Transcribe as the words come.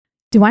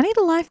Do I need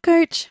a life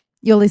coach?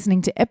 You're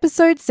listening to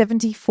episode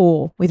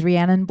 74 with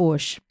Rhiannon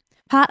Bush,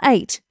 part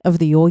 8 of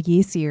the Your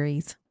Year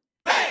series.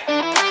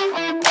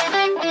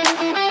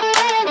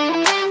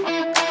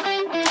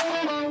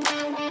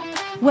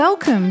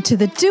 Welcome to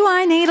the Do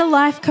I Need a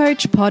Life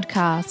Coach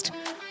podcast.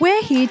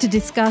 We're here to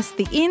discuss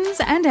the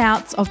ins and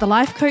outs of the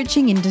life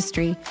coaching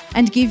industry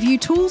and give you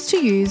tools to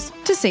use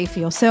to see for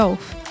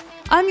yourself.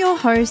 I'm your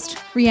host,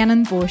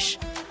 Rhiannon Bush,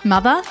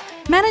 mother,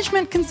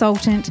 management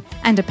consultant,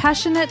 and a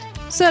passionate,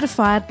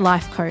 certified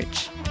life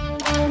coach.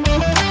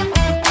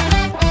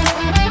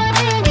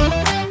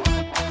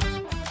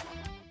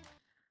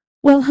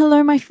 Well,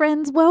 hello, my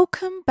friends.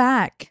 Welcome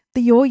back.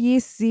 The Your Year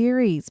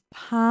series,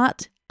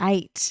 part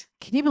 8.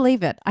 Can you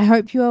believe it? I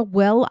hope you are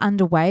well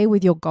underway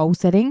with your goal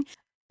setting.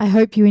 I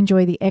hope you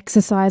enjoy the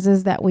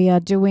exercises that we are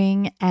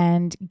doing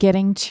and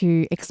getting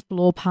to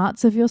explore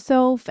parts of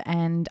yourself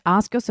and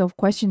ask yourself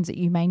questions that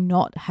you may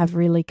not have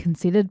really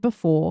considered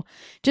before,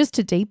 just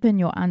to deepen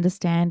your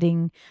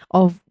understanding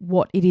of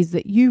what it is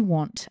that you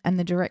want and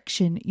the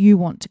direction you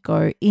want to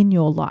go in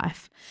your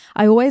life.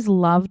 I always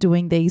love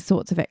doing these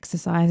sorts of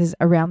exercises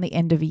around the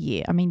end of a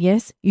year. I mean,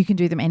 yes, you can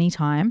do them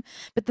anytime,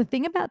 but the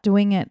thing about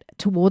doing it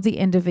towards the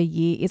end of a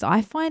year is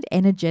I find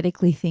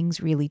energetically things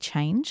really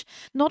change,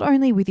 not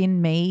only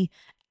within me,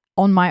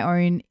 on my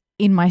own,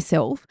 in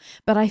myself,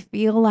 but I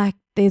feel like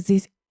there's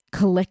this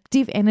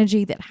collective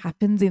energy that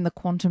happens in the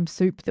quantum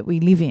soup that we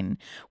live in,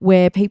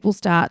 where people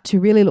start to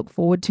really look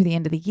forward to the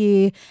end of the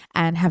year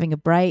and having a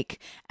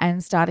break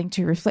and starting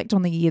to reflect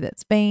on the year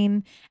that's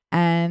been.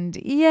 And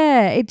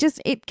yeah,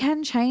 it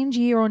can change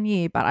year on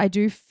year, but I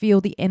do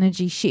feel the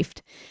energy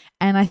shift.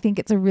 And I think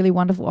it's a really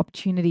wonderful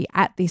opportunity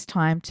at this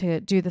time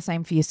to do the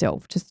same for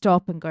yourself, to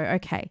stop and go,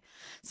 okay,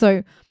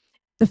 so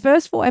the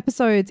first 4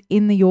 episodes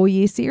in the Your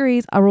Year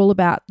series are all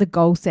about the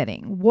goal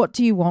setting. What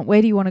do you want?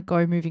 Where do you want to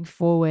go moving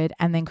forward?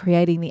 And then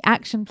creating the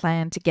action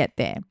plan to get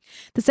there.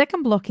 The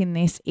second block in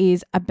this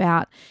is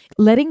about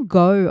letting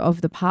go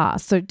of the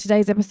past. So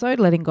today's episode,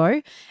 letting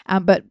go.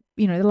 But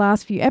the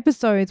last few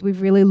episodes,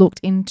 we've really looked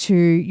into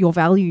your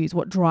values,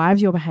 what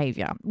drives your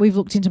behavior. We've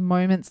looked into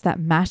moments that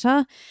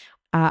matter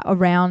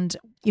around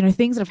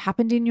things that have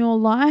happened in your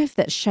life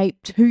that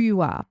shaped who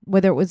you are,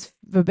 whether it was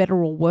for better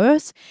or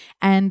worse,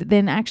 and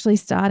then actually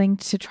starting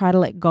to try to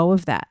let go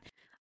of that.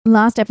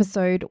 Last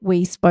episode,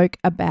 we spoke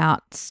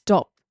about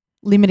stop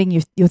limiting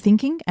your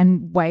thinking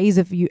and ways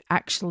of you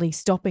actually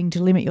stopping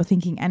to limit your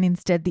thinking and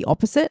instead the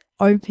opposite,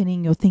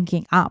 opening your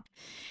thinking up.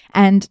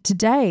 And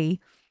today,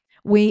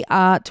 we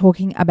are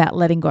talking about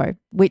letting go,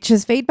 which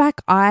is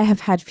feedback I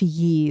have had for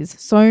years.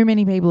 So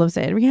many people have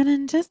said,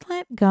 Rhiannon, just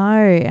let go.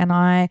 And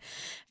I've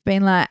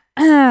been like,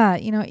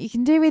 what you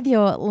can do with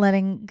your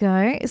letting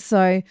go.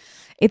 So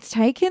it's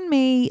taken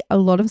me a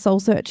lot of soul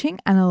searching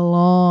and a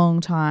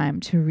long time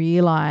to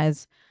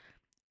realize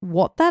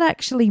what that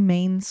actually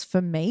means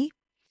for me.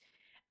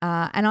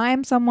 And I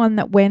am someone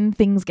that when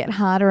things get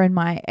harder and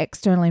my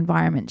external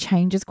environment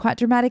changes quite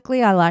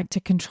dramatically, I like to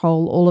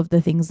control all of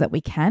the things that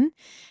we can,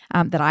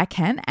 that I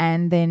can,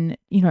 and then,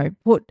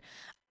 put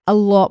a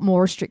lot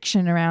more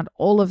restriction around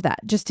all of that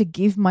just to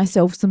give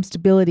myself some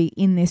stability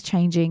in this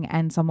changing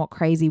and somewhat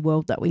crazy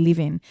world that we live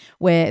in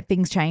where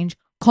things change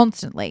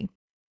constantly.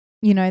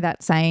 You know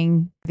that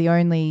saying, the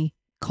only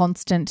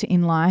constant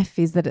in life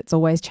is that it's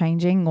always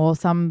changing, or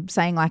some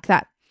saying like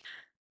that.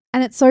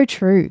 And it's so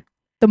true.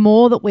 The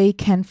more that we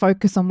can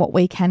focus on what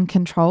we can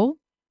control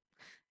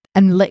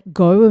and let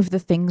go of the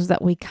things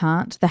that we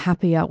can't, the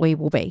happier we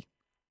will be,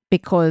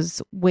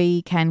 because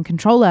we can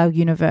control our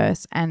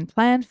universe and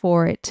plan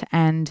for it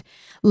and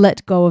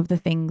let go of the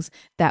things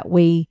that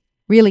we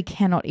really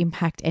cannot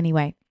impact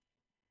anyway.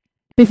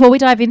 Before we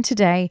dive in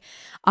today,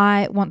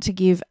 I want to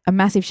give a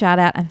massive shout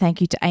out and thank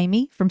you to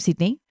Amy from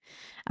Sydney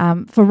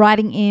for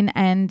writing in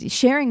and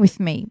sharing with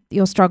me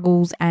your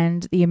struggles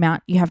and the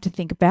amount you have to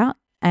think about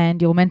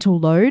and your mental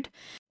load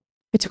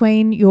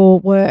between your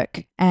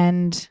work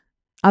and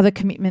other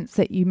commitments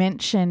that you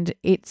mentioned.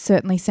 It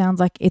certainly sounds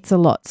like it's a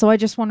lot. So I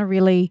just want to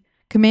really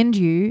commend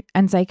you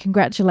and say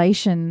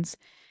congratulations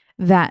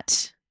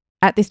that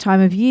at this time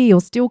of year,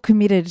 you're still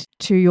committed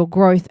to your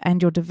growth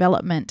and your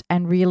development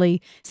and really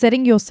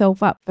setting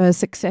yourself up for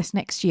success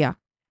next year.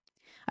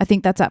 I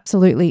think that's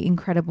absolutely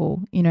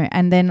incredible,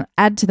 and then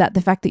add to that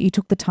the fact that you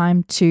took the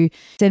time to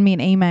send me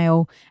an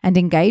email and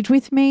engage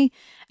with me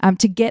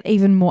to get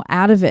even more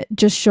out of it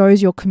just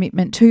shows your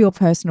commitment to your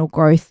personal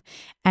growth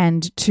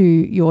and to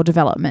your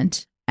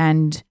development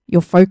and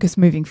your focus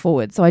moving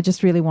forward. So I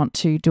just really want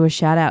to do a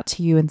shout out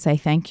to you and say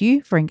thank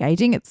you for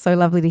engaging. It's so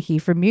lovely to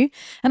hear from you.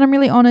 And I'm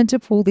really honored to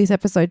pull this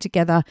episode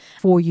together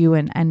for you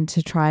and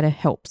to try to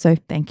help. So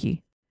thank you.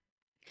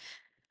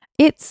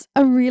 It's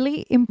a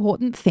really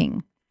important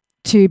thing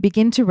to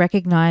begin to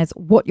recognize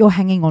what you're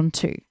hanging on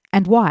to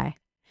and why,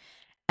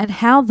 and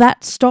how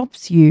that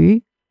stops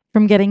you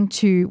from getting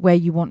to where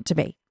you want to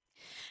be.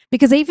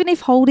 Because even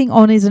if holding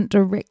on isn't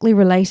directly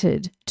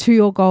related to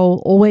your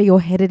goal or where you're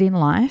headed in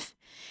life,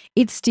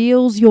 it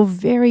steals your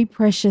very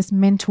precious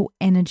mental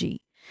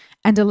energy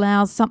and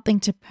allows something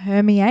to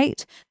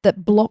permeate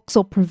that blocks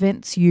or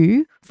prevents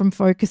you from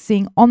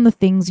focusing on the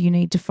things you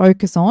need to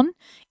focus on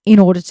in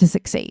order to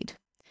succeed.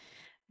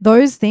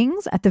 Those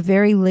things, at the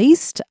very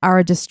least, are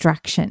a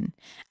distraction,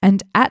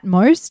 and at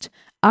most,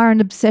 are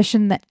an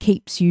obsession that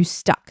keeps you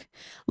stuck,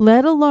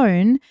 let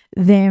alone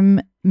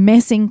them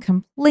messing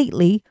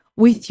completely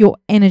with your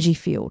energy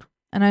field.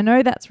 And I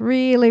know that's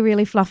really,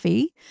 really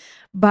fluffy,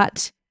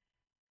 but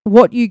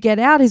what you get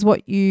out is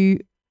what you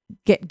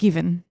get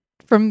given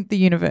from the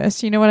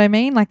universe. You know what I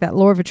mean? Like that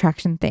law of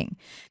attraction thing.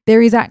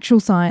 There is actual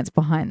science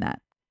behind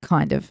that,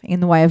 kind of, in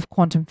the way of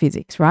quantum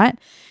physics, right?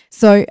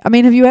 So, I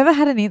mean, have you ever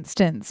had an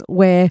instance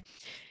where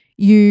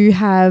you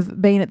have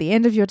been at the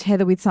end of your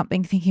tether with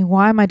something thinking,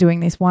 why am I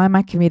doing this? Why am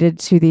I committed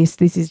to this?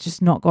 This is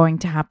just not going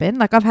to happen.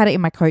 Like I've had it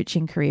in my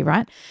coaching career,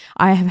 right?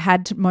 I have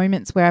had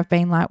moments where I've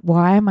been like,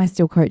 why am I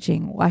still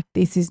coaching? Like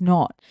this is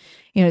not,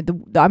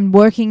 I'm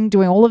working,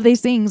 doing all of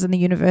these things and the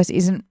universe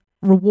isn't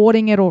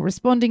rewarding it or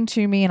responding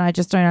to me and I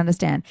just don't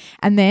understand.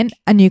 And then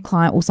a new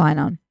client will sign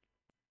on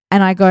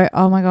and I go,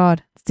 oh my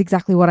God, it's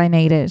exactly what I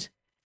needed.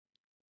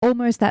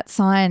 Almost that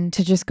sign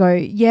to just go,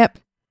 yep,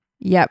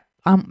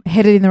 I'm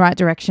headed in the right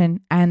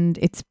direction and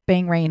it's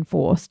being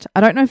reinforced.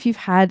 I don't know if you've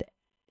had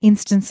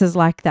instances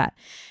like that,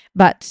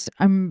 but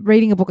I'm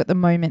reading a book at the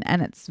moment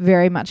and it's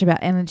very much about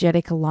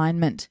energetic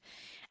alignment.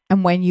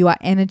 And when you are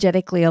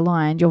energetically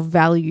aligned, your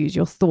values,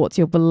 your thoughts,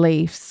 your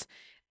beliefs,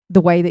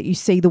 the way that you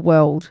see the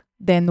world,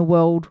 then the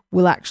world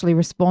will actually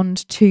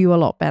respond to you a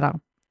lot better.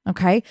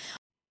 Okay.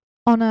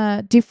 On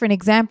a different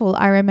example,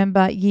 I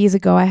remember years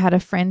ago, I had a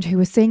friend who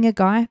was seeing a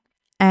guy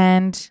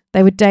and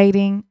they were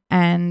dating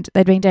and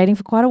they'd been dating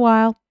for quite a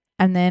while.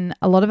 And then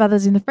a lot of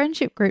others in the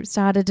friendship group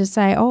started to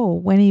say, oh,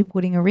 when are you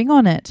putting a ring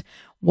on it?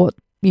 Why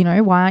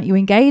aren't you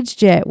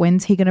engaged yet?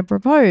 When's he going to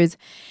propose?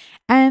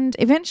 And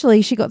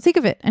eventually she got sick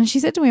of it. And she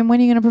said to him, when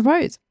are you going to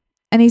propose?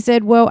 And he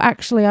said, well,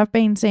 actually, I've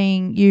been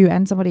seeing you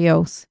and somebody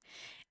else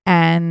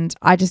and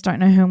I just don't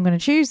know who I'm going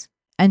to choose.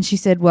 And she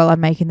said, well,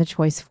 I'm making the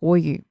choice for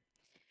you.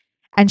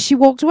 And she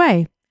walked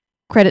away.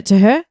 Credit to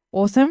her.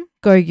 Awesome.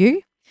 Go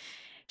you.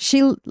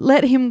 She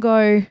let him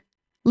go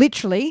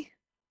literally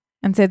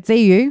and said,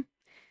 see you.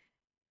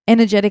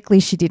 Energetically,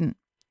 she didn't.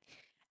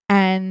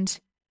 And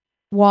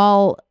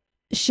while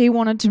she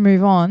wanted to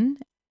move on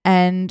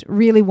and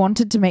really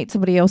wanted to meet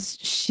somebody else,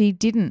 she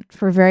didn't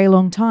for a very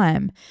long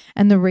time.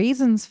 And the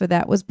reasons for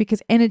that was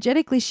because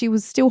energetically, she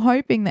was still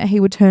hoping that he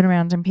would turn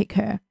around and pick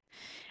her.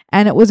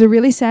 And it was a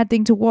really sad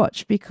thing to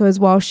watch because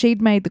while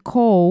she'd made the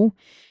call,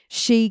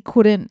 she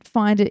couldn't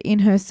find it in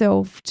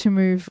herself to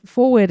move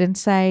forward and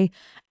say,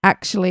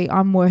 actually,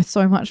 I'm worth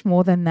so much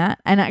more than that,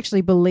 and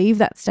actually believe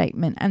that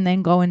statement and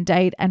then go and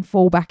date and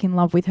fall back in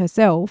love with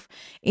herself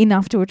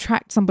enough to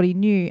attract somebody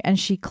new. And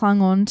she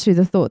clung on to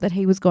the thought that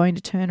he was going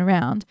to turn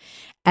around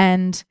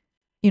and,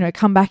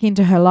 come back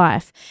into her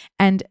life.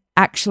 And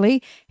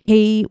actually,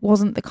 he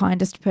wasn't the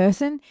kindest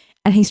person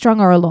and he strung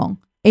her along.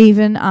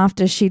 Even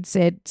after she'd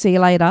said, see you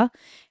later,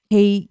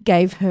 he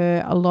gave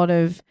her a lot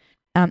of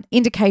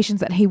indications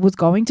that he was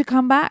going to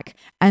come back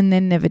and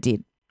then never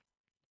did,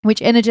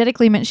 which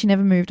energetically meant she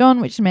never moved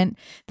on, which meant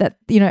that,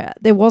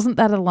 there wasn't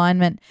that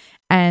alignment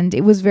and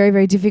it was very,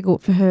 very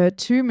difficult for her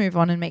to move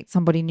on and meet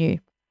somebody new.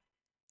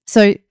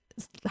 So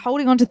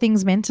holding on to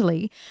things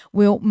mentally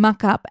will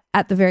muck up,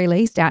 at the very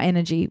least, our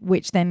energy,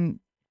 which then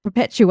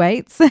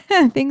perpetuates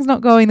things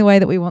not going the way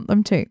that we want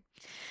them to.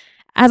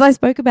 As I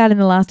spoke about in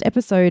the last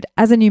episode,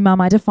 as a new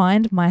mum, I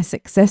defined my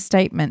success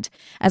statement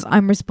as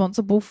I'm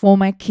responsible for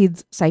my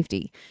kids'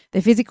 safety,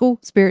 their physical,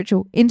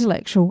 spiritual,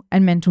 intellectual,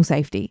 and mental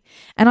safety.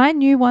 And I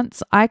knew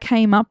once I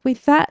came up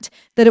with that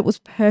it was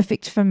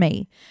perfect for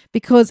me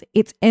because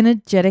it's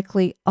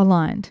energetically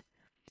aligned.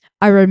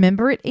 I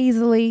remember it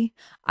easily.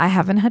 I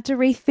haven't had to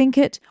rethink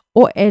it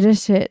or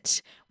edit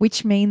it,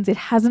 which means it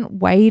hasn't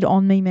weighed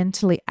on me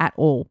mentally at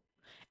all.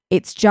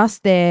 It's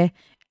just there.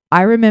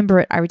 I remember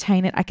it, I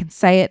retain it, I can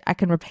say it, I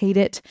can repeat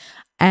it,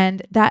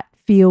 and that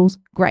feels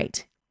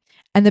great.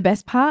 And the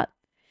best part,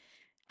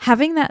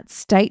 having that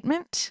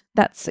statement,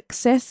 that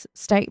success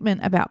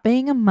statement about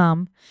being a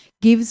mum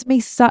gives me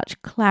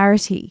such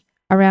clarity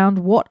around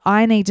what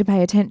I need to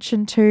pay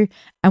attention to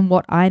and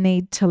what I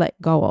need to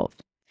let go of.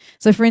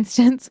 So for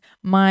instance,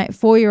 my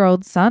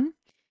 4-year-old son,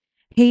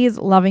 he is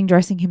loving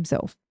dressing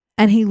himself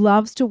and he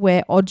loves to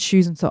wear odd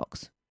shoes and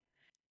socks.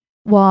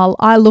 While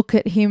I look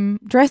at him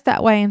dressed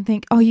that way and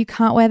think, oh, you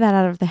can't wear that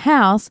out of the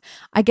house,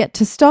 I get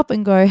to stop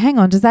and go, hang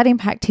on, does that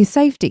impact his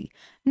safety?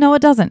 No,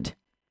 it doesn't.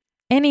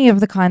 Any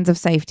of the kinds of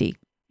safety?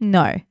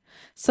 No.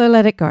 So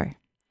let it go.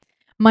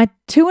 My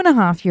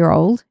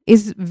 2.5-year-old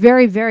is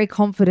very, very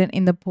confident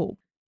in the pool.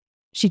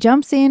 She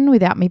jumps in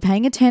without me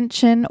paying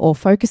attention or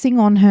focusing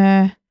on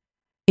her.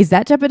 Is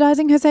that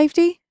jeopardizing her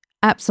safety?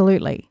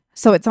 Absolutely.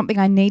 So it's something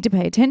I need to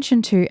pay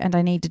attention to and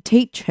I need to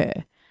teach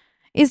her.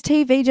 Is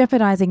TV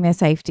jeopardizing their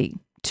safety?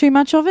 Too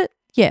much of it?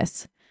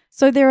 Yes.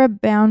 So there are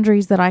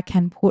boundaries that I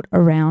can put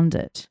around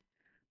it.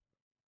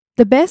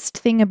 The best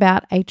thing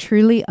about a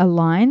truly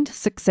aligned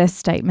success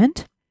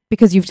statement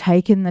because you've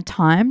taken the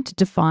time to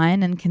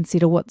define and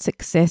consider what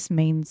success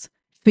means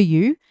for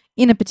you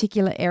in a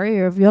particular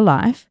area of your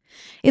life,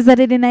 is that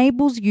it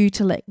enables you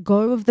to let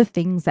go of the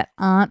things that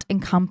aren't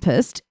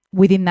encompassed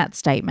within that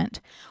statement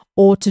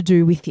or to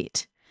do with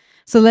it.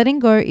 So letting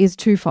go is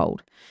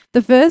twofold.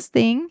 The first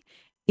thing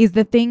is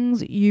the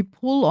things you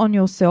pull on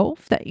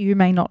yourself that you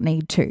may not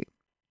need to.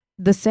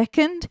 The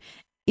second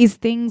is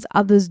things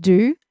others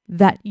do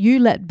that you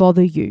let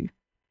bother you,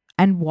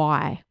 and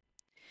why.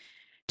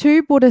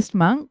 Two Buddhist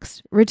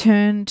monks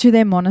return to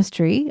their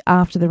monastery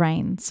after the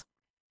rains.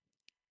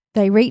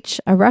 They reach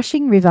a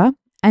rushing river,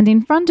 and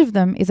in front of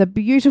them is a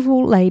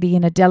beautiful lady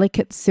in a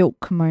delicate silk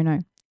kimono,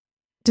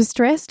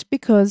 distressed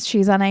because she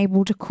is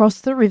unable to cross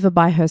the river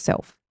by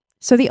herself.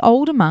 So the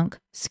older monk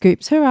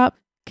scoops her up,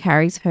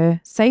 carries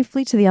her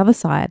safely to the other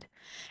side,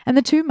 and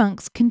the two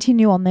monks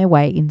continue on their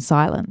way in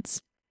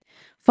silence.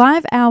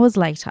 5 hours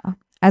later,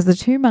 as the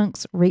two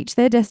monks reach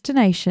their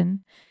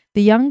destination,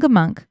 the younger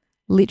monk,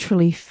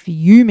 literally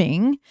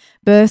fuming,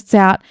 bursts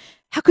out,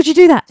 "How could you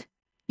do that?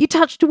 You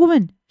touched a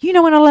woman. You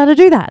know we're not allowed to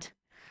do that."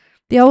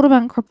 The older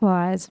monk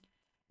replies,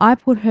 "I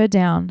put her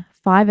down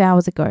 5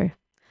 hours ago,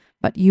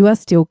 but you are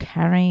still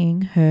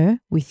carrying her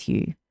with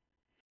you."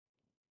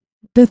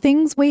 The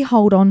things we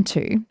hold on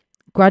to,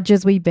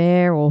 grudges we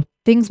bear, or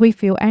things we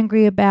feel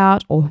angry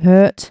about or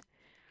hurt,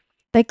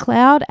 they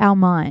cloud our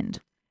mind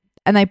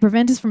and they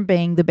prevent us from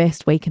being the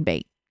best we can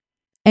be.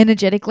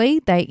 Energetically,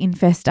 they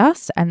infest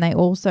us and they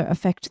also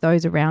affect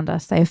those around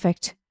us. They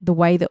affect the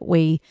way that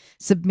we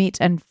submit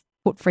and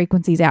put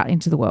frequencies out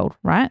into the world,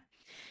 right?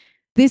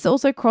 This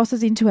also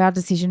crosses into our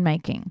decision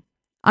making.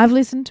 I've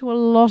listened to a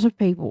lot of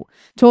people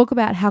talk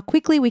about how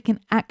quickly we can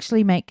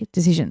actually make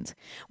decisions.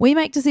 We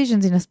make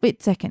decisions in a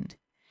split second.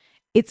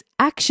 It's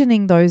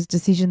actioning those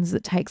decisions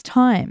that takes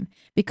time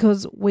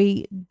because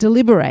we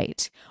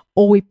deliberate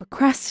or we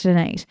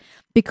procrastinate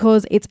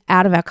because it's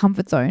out of our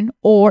comfort zone,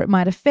 or it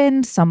might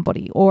offend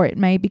somebody, or it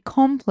may be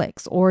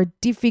complex or a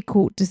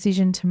difficult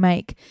decision to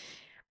make.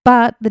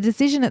 But the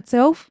decision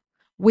itself,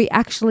 we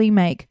actually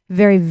make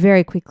very,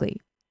 very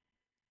quickly.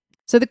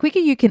 So the quicker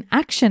you can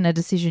action a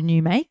decision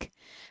you make,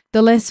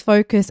 the less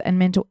focus and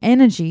mental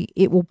energy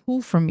it will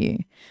pull from you,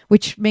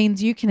 which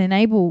means you can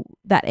enable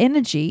that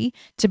energy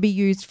to be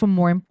used for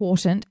more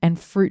important and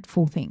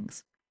fruitful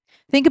things.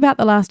 Think about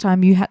the last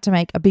time you had to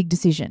make a big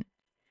decision.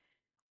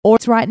 Or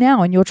it's right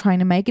now and you're trying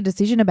to make a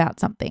decision about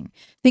something.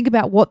 Think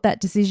about what that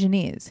decision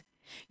is.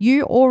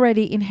 You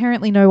already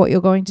inherently know what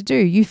you're going to do.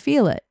 You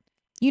feel it.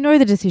 You know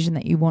the decision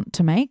that you want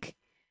to make.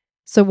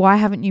 So why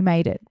haven't you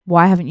made it?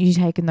 Why haven't you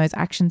taken those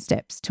action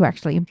steps to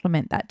actually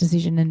implement that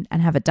decision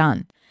and have it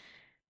done?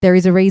 There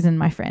is a reason,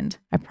 my friend.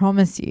 I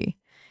promise you.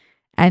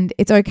 And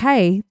it's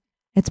okay.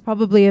 It's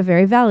probably a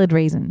very valid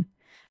reason.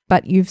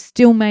 But you've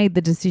still made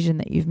the decision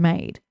that you've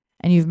made.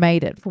 And you've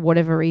made it for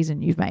whatever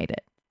reason you've made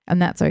it.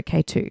 And that's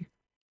okay too.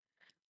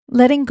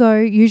 Letting go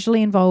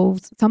usually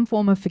involves some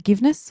form of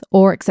forgiveness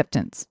or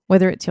acceptance,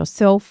 whether it's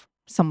yourself,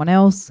 someone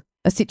else,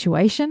 a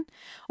situation,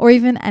 or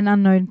even an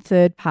unknown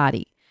third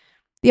party.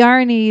 The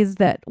irony is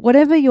that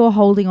whatever you're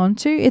holding on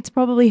to, it's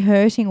probably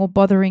hurting or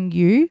bothering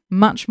you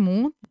much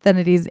more than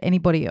it is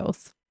anybody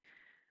else.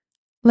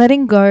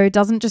 Letting go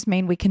doesn't just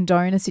mean we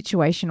condone a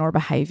situation or a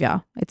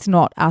behavior. It's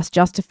not us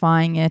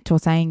justifying it or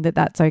saying that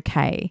that's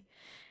okay.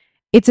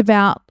 It's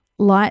about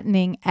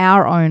lightening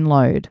our own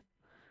load.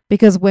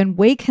 Because when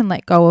we can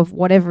let go of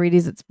whatever it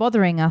is that's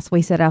bothering us,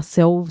 we set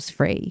ourselves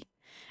free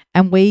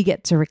and we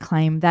get to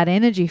reclaim that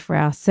energy for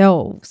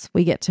ourselves.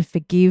 We get to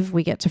forgive,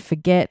 we get to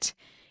forget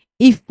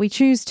if we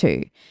choose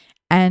to,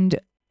 and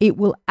it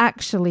will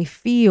actually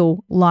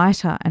feel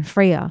lighter and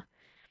freer.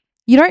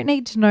 You don't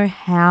need to know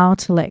how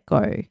to let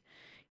go.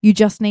 You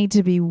just need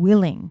to be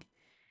willing.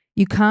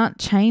 You can't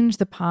change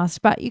the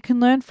past, but you can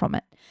learn from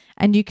it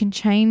and you can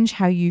change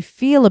how you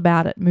feel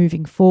about it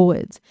moving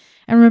forwards.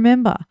 And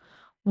remember,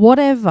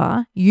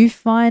 whatever you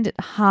find it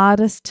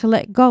hardest to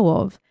let go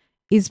of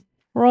is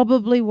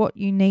probably what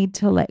you need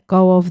to let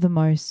go of the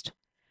most.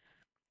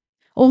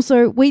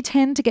 Also, we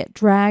tend to get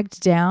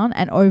dragged down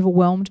and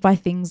overwhelmed by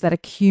things that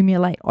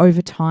accumulate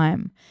over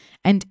time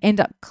and end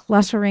up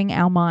cluttering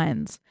our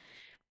minds.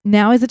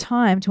 Now is a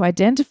time to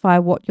identify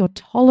what you're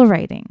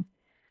tolerating.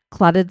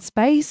 Cluttered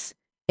space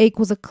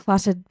equals a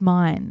cluttered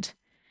mind.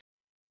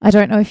 I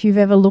don't know if you've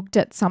ever looked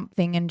at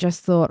something and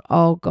just thought,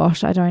 oh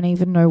gosh, I don't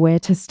even know where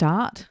to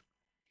start.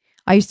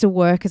 I used to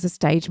work as a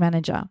stage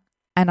manager,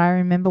 and I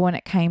remember when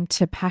it came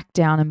to pack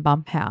down and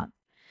bump out.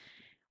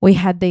 We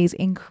had these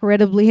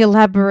incredibly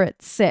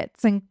elaborate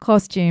sets and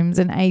costumes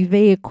and AV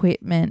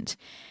equipment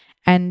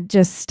and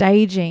just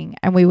staging,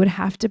 and we would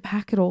have to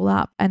pack it all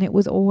up, and it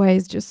was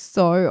always just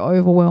so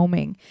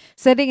overwhelming.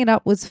 Setting it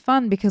up was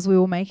fun because we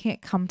were making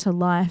it come to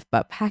life,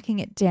 but packing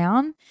it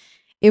down,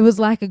 it was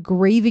like a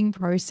grieving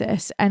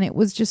process and it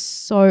was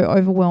just so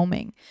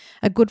overwhelming.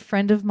 A good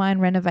friend of mine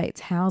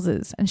renovates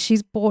houses and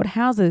she's bought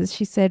houses.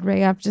 She said,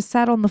 Ray, I've just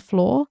sat on the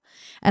floor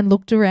and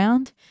looked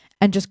around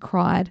and just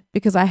cried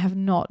because I have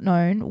not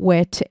known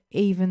where to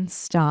even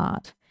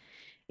start.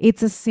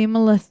 It's a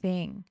similar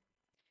thing.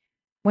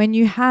 When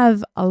you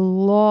have a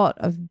lot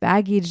of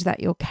baggage that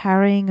you're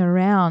carrying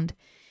around,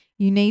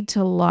 you need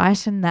to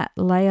lighten that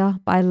layer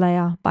by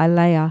layer by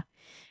layer,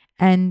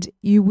 and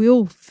you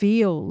will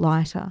feel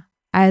lighter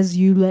as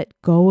you let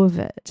go of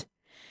it.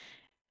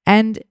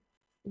 And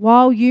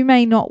while you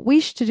may not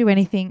wish to do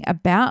anything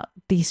about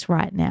this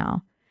right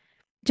now,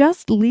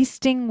 just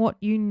listing what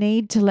you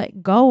need to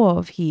let go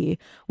of here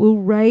will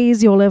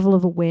raise your level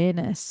of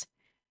awareness,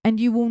 and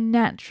you will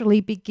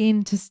naturally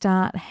begin to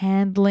start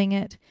handling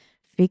it,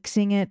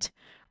 fixing it,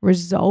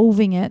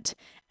 resolving it,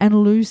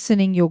 and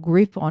loosening your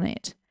grip on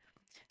it.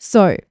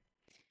 So,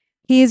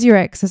 here's your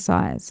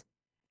exercise.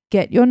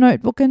 Get your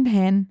notebook and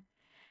pen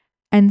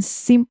and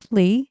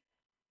simply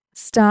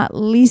start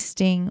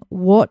listing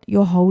what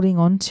you're holding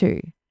on to,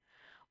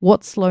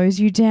 what slows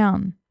you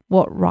down,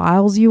 what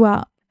riles you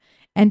up,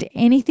 and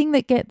anything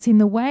that gets in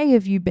the way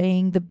of you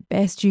being the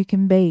best you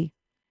can be.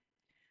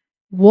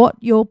 What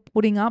you're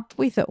putting up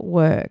with at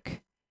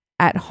work,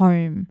 at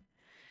home,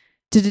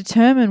 to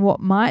determine what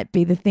might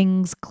be the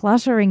things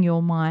cluttering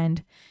your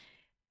mind,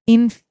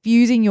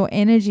 infusing your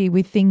energy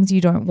with things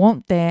you don't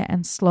want there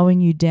and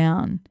slowing you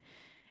down.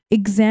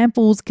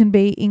 Examples can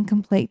be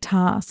incomplete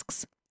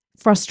tasks,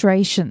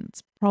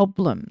 frustrations,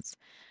 problems,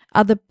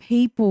 other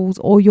people's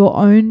or your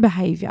own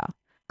behavior,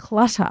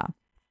 clutter,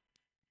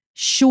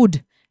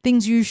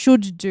 things you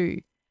should do,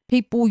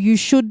 people you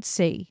should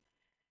see,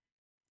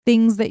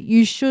 things that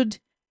you should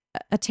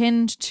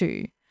attend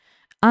to,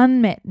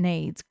 unmet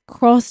needs,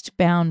 crossed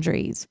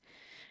boundaries.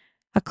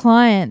 A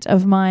client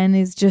of mine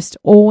is just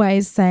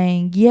always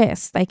saying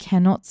yes, they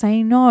cannot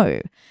say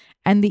no.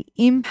 And the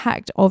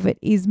impact of it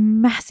is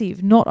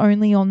massive, not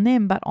only on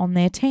them, but on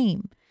their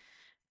team.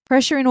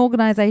 Pressure in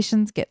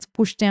organizations gets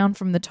pushed down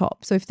from the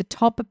top. So if the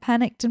top are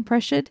panicked and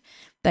pressured,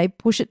 they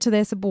push it to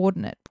their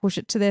subordinate, push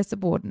it to their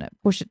subordinate,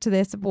 push it to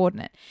their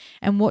subordinate.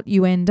 And what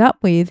you end up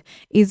with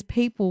is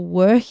people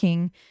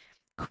working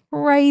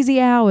crazy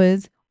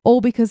hours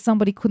all because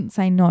somebody couldn't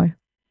say no.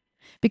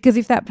 Because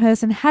if that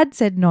person had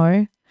said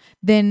no,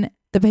 then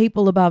the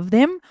people above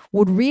them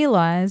would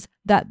realize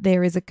that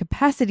there is a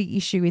capacity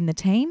issue in the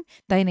team.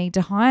 They need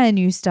to hire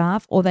new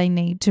staff, or they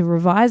need to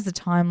revise the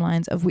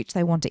timelines of which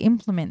they want to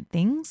implement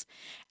things.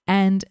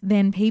 And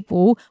then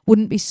people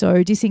wouldn't be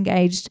so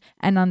disengaged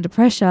and under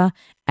pressure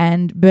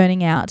and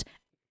burning out.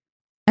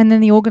 And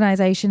then the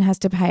organization has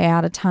to pay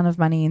out a ton of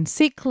money in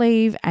sick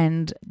leave,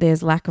 and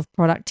there's lack of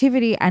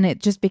productivity, and it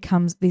just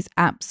becomes this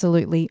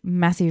absolutely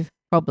massive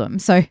problem.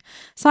 So,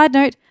 side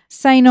note,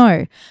 say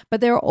no. But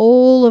there are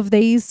all of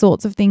these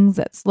sorts of things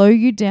that slow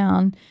you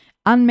down: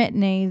 unmet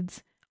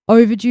needs,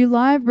 overdue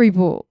library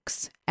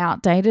books,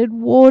 outdated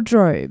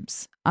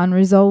wardrobes,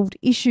 unresolved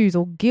issues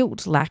or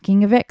guilt,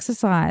 lacking of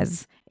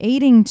exercise,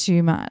 eating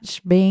too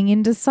much, being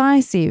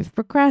indecisive,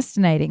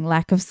 procrastinating,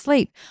 lack of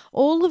sleep.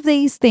 All of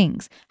these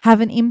things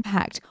have an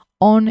impact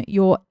on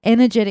your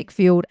energetic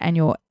field and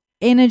your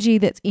energy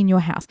that's in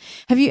your house.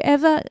 Have you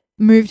ever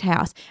moved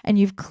house and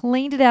you've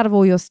cleaned it out of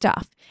all your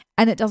stuff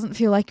and it doesn't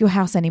feel like your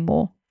house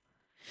anymore?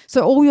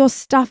 So all your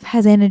stuff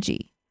has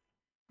energy,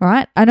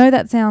 right? I know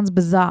that sounds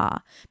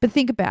bizarre, but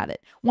think about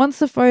it. Once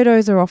the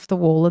photos are off the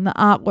wall and the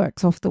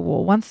artwork's off the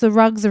wall, once the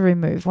rugs are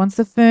removed, once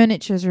the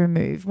furniture's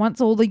removed, once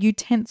all the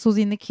utensils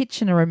in the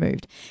kitchen are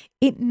removed,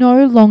 it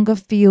no longer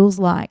feels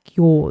like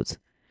yours.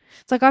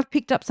 It's like I've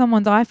picked up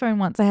someone's iPhone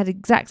once. They had the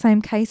exact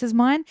same case as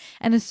mine.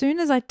 And as soon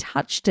as I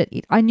touched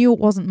it, I knew it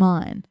wasn't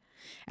mine.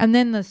 And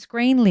then the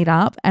screen lit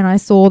up and I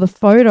saw the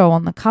photo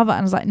on the cover and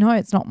I was like, no,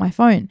 it's not my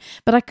phone.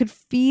 But I could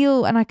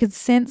feel and I could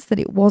sense that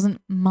it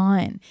wasn't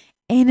mine.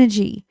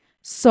 Energy,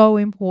 so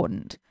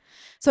important.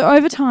 So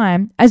over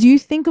time, as you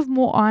think of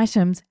more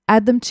items,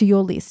 add them to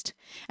your list.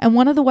 And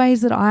one of the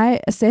ways that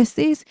I assess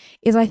this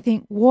is I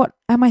think, what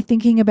am I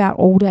thinking about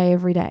all day,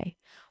 every day?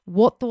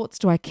 What thoughts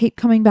do I keep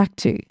coming back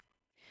to?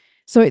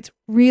 So it's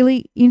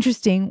really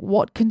interesting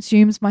what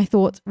consumes my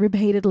thoughts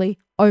repeatedly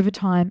over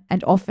time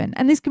and often.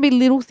 And this can be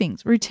little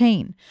things,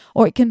 routine,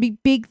 or it can be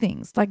big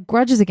things like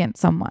grudges against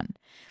someone.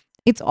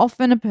 It's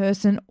often a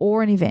person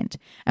or an event.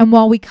 And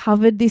while we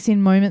covered this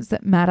in Moments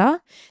That Matter,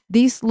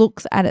 this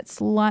looks at it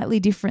slightly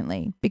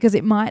differently because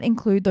it might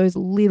include those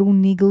little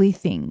niggly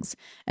things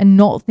and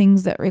not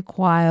things that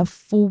require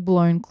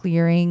full-blown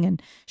clearing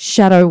and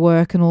shadow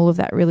work and all of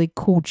that really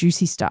cool,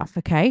 juicy stuff,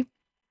 okay?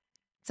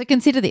 So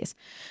consider this.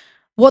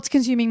 What's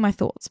consuming my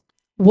thoughts?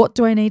 What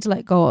do I need to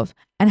let go of?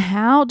 And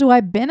how do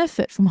I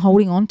benefit from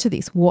holding on to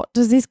this? What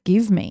does this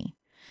give me?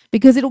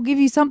 Because it'll give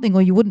you something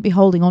or you wouldn't be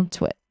holding on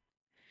to it.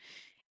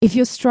 If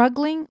you're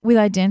struggling with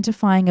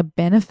identifying a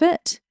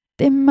benefit,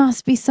 there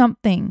must be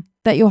something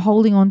that you're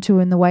holding on to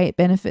in the way it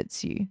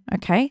benefits you,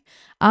 okay?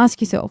 Ask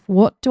yourself,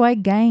 what do I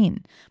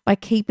gain by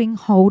keeping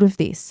hold of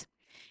this?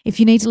 If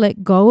you need to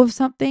let go of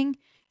something,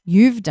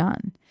 you've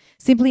done.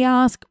 Simply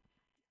ask,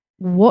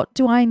 what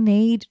do I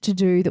need to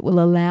do that will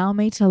allow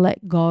me to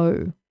let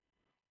go?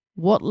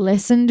 What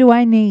lesson do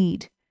I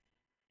need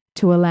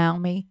to allow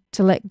me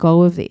to let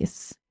go of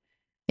this?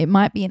 It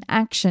might be an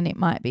action, it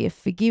might be a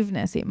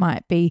forgiveness, it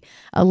might be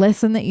a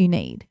lesson that you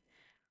need.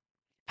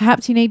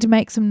 Perhaps you need to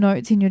make some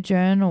notes in your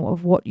journal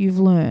of what you've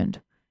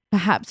learned.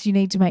 Perhaps you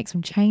need to make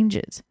some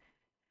changes.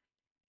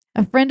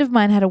 A friend of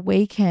mine had a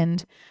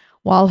weekend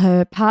while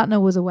her partner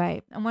was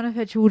away and one of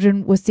her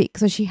children was sick,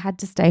 so she had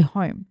to stay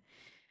home.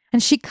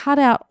 And she cut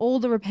out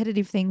all the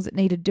repetitive things that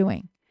needed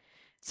doing.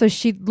 So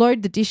she'd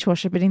load the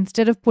dishwasher, but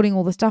instead of putting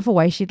all the stuff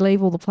away, she'd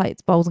leave all the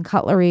plates, bowls and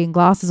cutlery and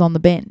glasses on the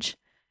bench.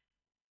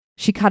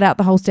 She cut out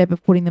the whole step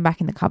of putting them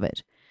back in the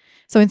cupboard.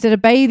 So instead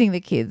of bathing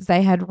the kids,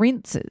 they had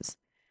rinses,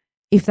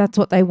 if that's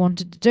what they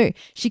wanted to do.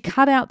 She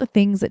cut out the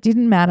things that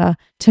didn't matter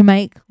to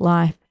make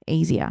life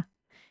easier.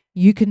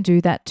 You can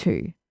do that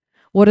too.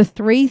 What are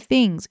 3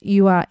 things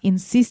you are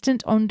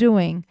insistent on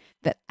doing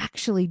that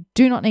actually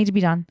do not need to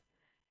be done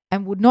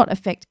and would not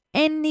affect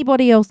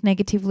anybody else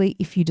negatively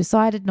if you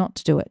decided not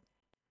to do it?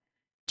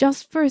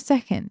 Just for a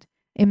second,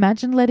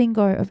 imagine letting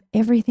go of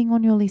everything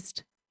on your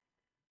list.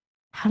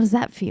 How does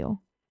that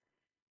feel?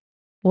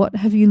 What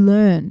have you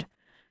learned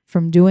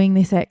from doing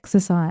this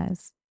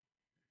exercise?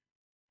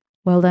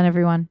 Well done,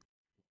 everyone.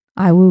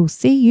 I will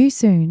see you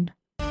soon.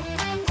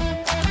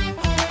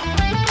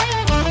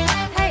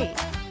 Hey,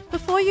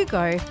 before you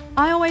go,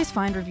 I always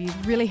find reviews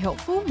really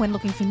helpful when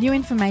looking for new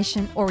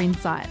information or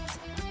insights.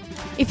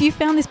 If you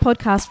found this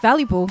podcast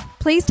valuable,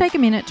 please take a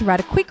minute to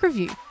write a quick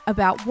review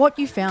about what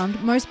you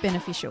found most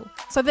beneficial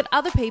so that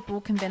other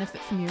people can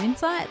benefit from your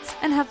insights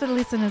and have a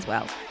listen as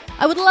well.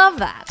 I would love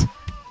that.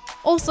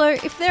 Also,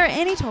 if there are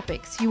any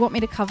topics you want me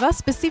to cover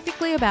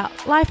specifically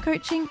about life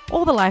coaching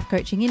or the life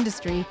coaching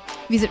industry,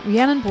 visit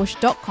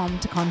rhiannonbush.com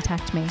to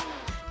contact me.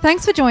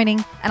 Thanks for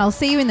joining, and I'll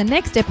see you in the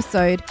next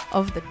episode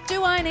of the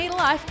Do I Need a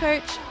Life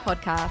Coach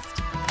podcast.